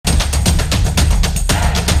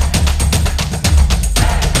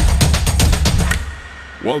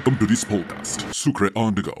Welcome to this podcast, Sucre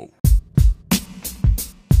on the Go.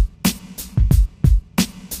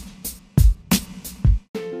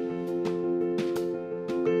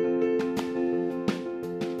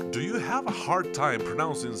 Do you have a hard time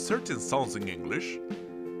pronouncing certain sounds in English?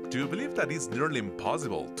 Do you believe that it's nearly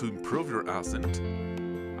impossible to improve your accent?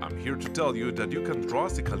 I'm here to tell you that you can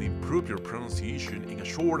drastically improve your pronunciation in a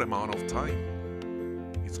short amount of time.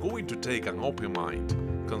 It's going to take an open mind,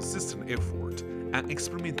 consistent effort, and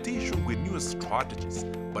experimentation with new strategies,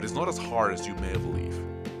 but it's not as hard as you may believe.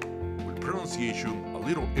 With pronunciation, a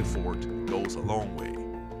little effort goes a long way.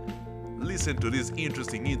 Listen to this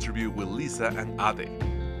interesting interview with Lisa and Ade.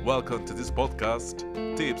 Welcome to this podcast,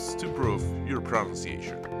 Tips to Improve Your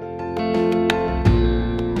Pronunciation.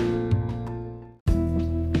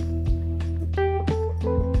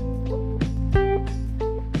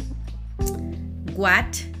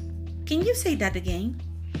 What? Can you say that again?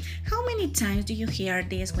 How many times do you hear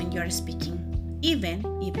this when you are speaking? Even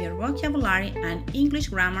if your vocabulary and English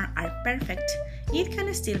grammar are perfect, it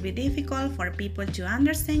can still be difficult for people to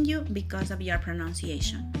understand you because of your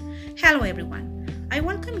pronunciation. Hello everyone, I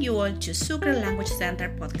welcome you all to Sucre Language Center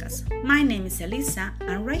podcast. My name is Elisa,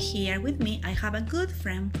 and right here with me I have a good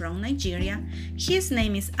friend from Nigeria. His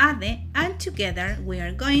name is Ade, and together we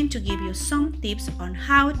are going to give you some tips on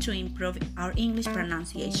how to improve our English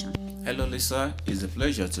pronunciation. Hello Lisa, it's a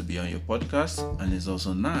pleasure to be on your podcast, and it's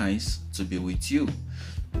also nice to be with you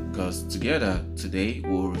because together today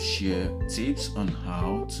we'll share tips on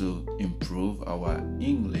how to improve our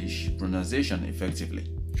English pronunciation effectively.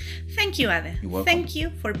 Thank you, Ade. You're welcome. Thank you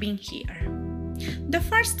for being here. The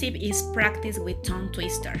first tip is practice with tongue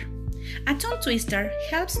twister. A tongue twister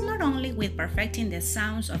helps not only with perfecting the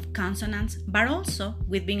sounds of consonants, but also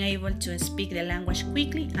with being able to speak the language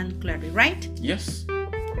quickly and clearly, right? Yes.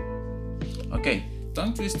 Okay,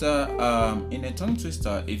 tongue twister. In a tongue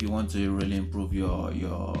twister, if you want to really improve your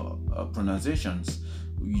pronunciations,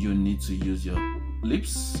 you need to use your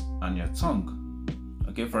lips and your tongue.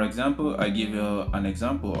 Okay, for example, I give you an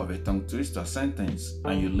example of a tongue twister sentence,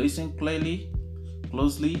 and you listen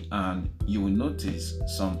closely, and you will notice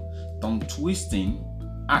some tongue twisting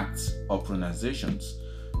acts or pronunciations.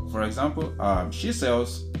 For example, she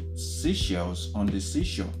sells seashells on the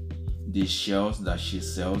seashore. The shells that she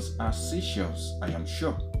sells are seashells, I am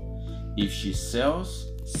sure. If she sells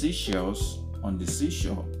seashells on the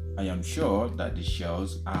seashore, I am sure that the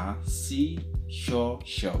shells are seashore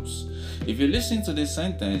shells. If you listen to this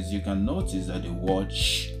sentence, you can notice that the word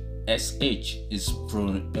sh is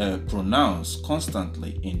pronounced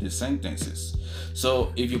constantly in the sentences.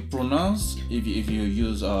 So if you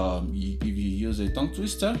use a tongue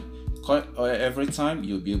twister, every time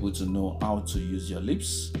you'll be able to know how to use your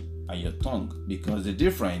lips and your tongue, because the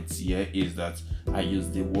difference here is that I use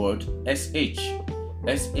the word sh.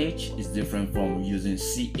 Sh is different from using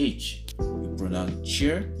ch. You pronounce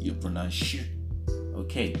cheer, you pronounce sh.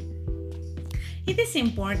 Okay. It is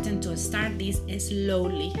important to start this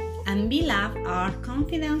slowly and build up our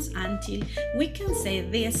confidence until we can say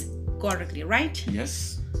this correctly, right?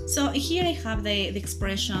 Yes. So here I have the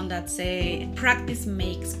expression that say practice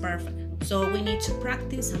makes perfect. So we need to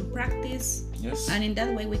practice and practice. Yes. And in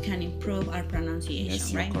that way we can improve our pronunciation,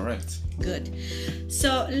 Yes, right? you're correct. Good.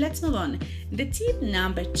 So let's move on. The tip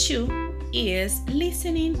number 2 is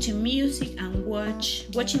listening to music and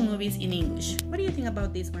watching movies in English. What do you think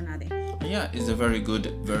about this one, Ade? Yeah, it's a very good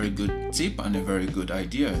tip and a very good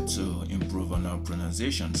idea to improve on our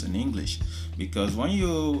pronunciations in English, because when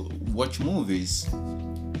you watch movies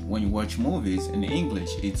in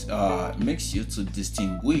English, it makes you to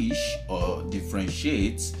distinguish or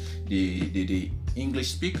differentiate the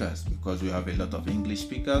English speakers, because we have a lot of English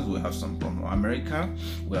speakers. We have some from America,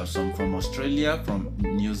 we have some from Australia, from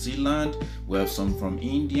New Zealand, we have some from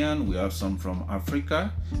India, we have some from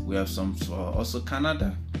Africa, we have some also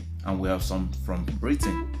Canada, and we have some from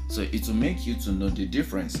Britain. So it will make you to know the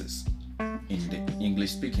differences in the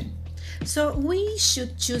English speaking. So we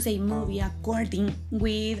should choose a movie according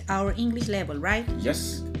with our English level, right?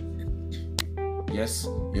 Yes.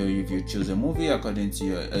 If you choose a movie according to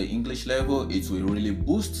your English level, it will really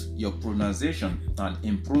boost your pronunciation and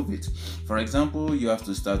improve it. For example, you have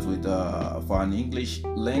to start with for an English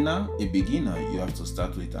learner, a beginner, you have to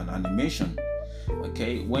start with an animation.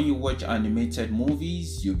 Okay, when you watch animated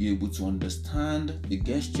movies, you'll be able to understand the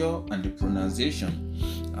gesture and the pronunciation.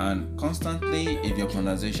 And constantly, if your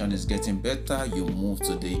pronunciation is getting better, you move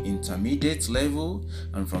to the intermediate level,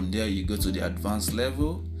 and from there you go to the advanced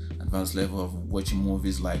level of watching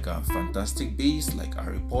movies like Fantastic Beasts, like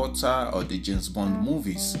Harry Potter, or the James Bond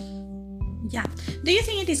movies. Yeah. Do you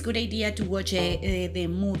think it is a good idea to watch the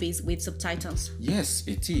movies with subtitles? Yes,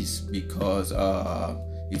 it is, because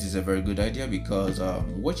it is a very good idea, because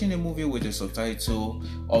watching a movie with a subtitle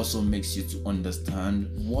also makes you to understand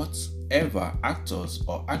whatever actors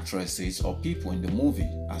or actresses or people in the movie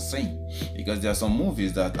are saying. Because there are some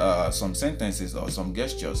movies that some sentences or some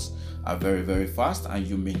gestures are very, very fast and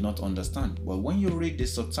you may not understand. But when you read the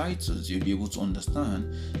subtitles, you'll be able to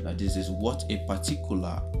understand that this is what a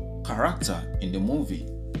particular character in the movie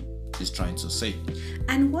is trying to say.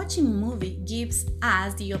 And watching movie gives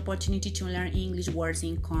us the opportunity to learn English words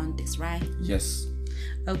in context, right? Yes.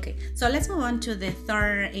 Okay, so let's move on to the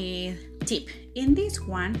third tip. In this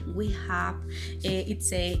one, we have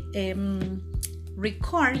it's a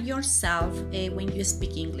record yourself when you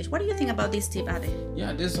speak English. What do you think about this tip, Ade?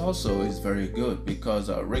 Yeah, this also is very good, because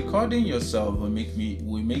recording yourself will make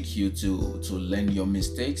you to learn your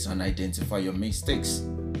mistakes and identify your mistakes.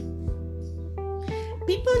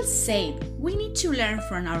 People say we need to learn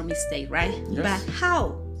from our mistakes, right? Yes. But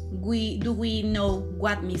how do we know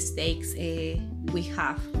what mistakes we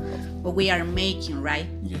have or we are making, right?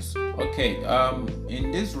 Yes. Okay.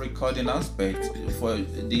 In this recording aspect, for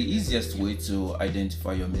the easiest way to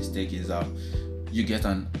identify your mistake is you get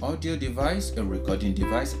an audio device, a recording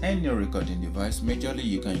device, any recording device. Majorly,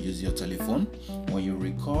 you can use your telephone. When you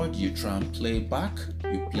record, you try and play back,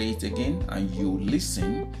 you play it again, and you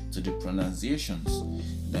listen to the pronunciations.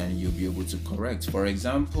 Then you'll be able to correct. For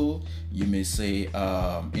example, you may say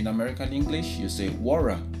in American English, you say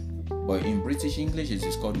water, but in British English, it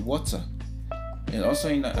is called water. And also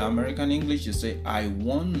in American English, you say I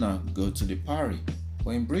wanna go to the party,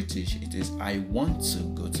 but in British, it is I want to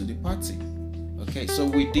go to the party. Okay, so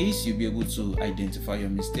with this, you'll be able to identify your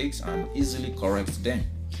mistakes and easily correct them.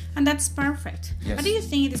 And that's perfect. Yes. But do you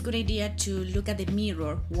think it is a good idea to look at the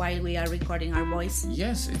mirror while we are recording our voice?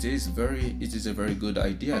 Yes, it is a very good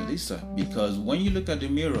idea, Lisa, because when you look at the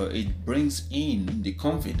mirror, it brings in the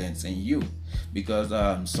confidence in you. Because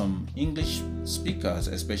some English speakers,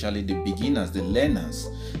 especially the beginners, the learners,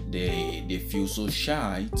 they feel so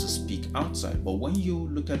shy to speak outside. But when you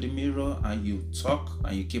look at the mirror and you talk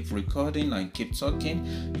and you keep recording and keep talking,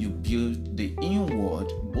 you build the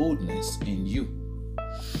inward boldness in you.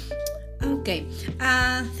 Okay,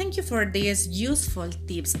 thank you for these useful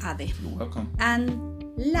tips, Ade. You're welcome. And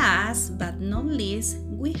last but not least,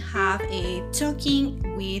 we have a talking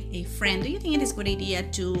with a friend. Do you think it is a good idea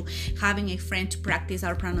to having a friend to practice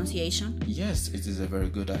our pronunciation? Yes, it is a very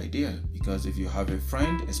good idea, because if you have a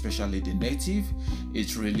friend, especially the native,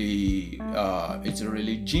 it really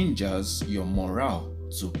gingers your morale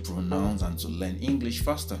to pronounce and to learn English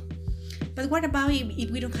faster. But what about if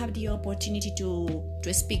we don't have the opportunity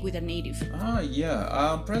to speak with a native?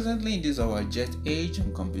 Presently in this our jet age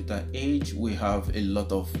and computer age, we have a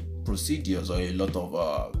lot of procedures or a lot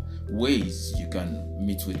of ways you can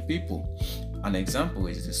meet with people. An example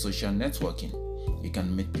is the social networking. You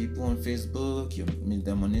can meet people on Facebook, you meet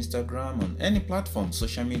them on Instagram, on any platform,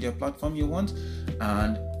 social media platform you want,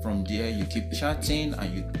 and from there you keep chatting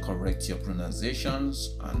and you correct your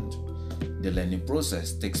pronunciations, and the learning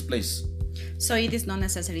process takes place. So it is not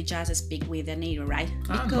necessary just speak with a native, right?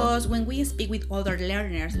 Because when we speak with other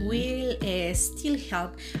learners, we'll still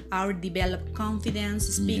help our develop confidence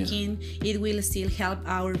speaking. Yeah. It will still help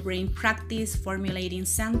our brain practice formulating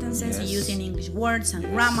sentences using English words and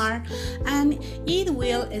grammar, and it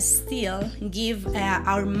will still give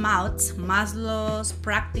our mouth muscles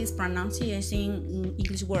practice pronouncing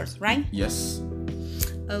English words, right? Yes.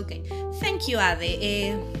 Okay, thank you,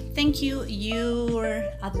 Ade. Thank you. Your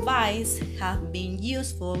advice have been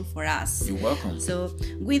useful for us. You're welcome. So,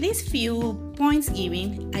 with these few points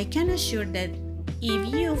given, I can assure that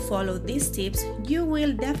if you follow these tips, you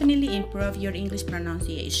will definitely improve your English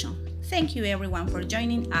pronunciation. Thank you, everyone, for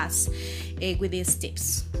joining us with these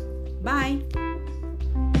tips. Bye.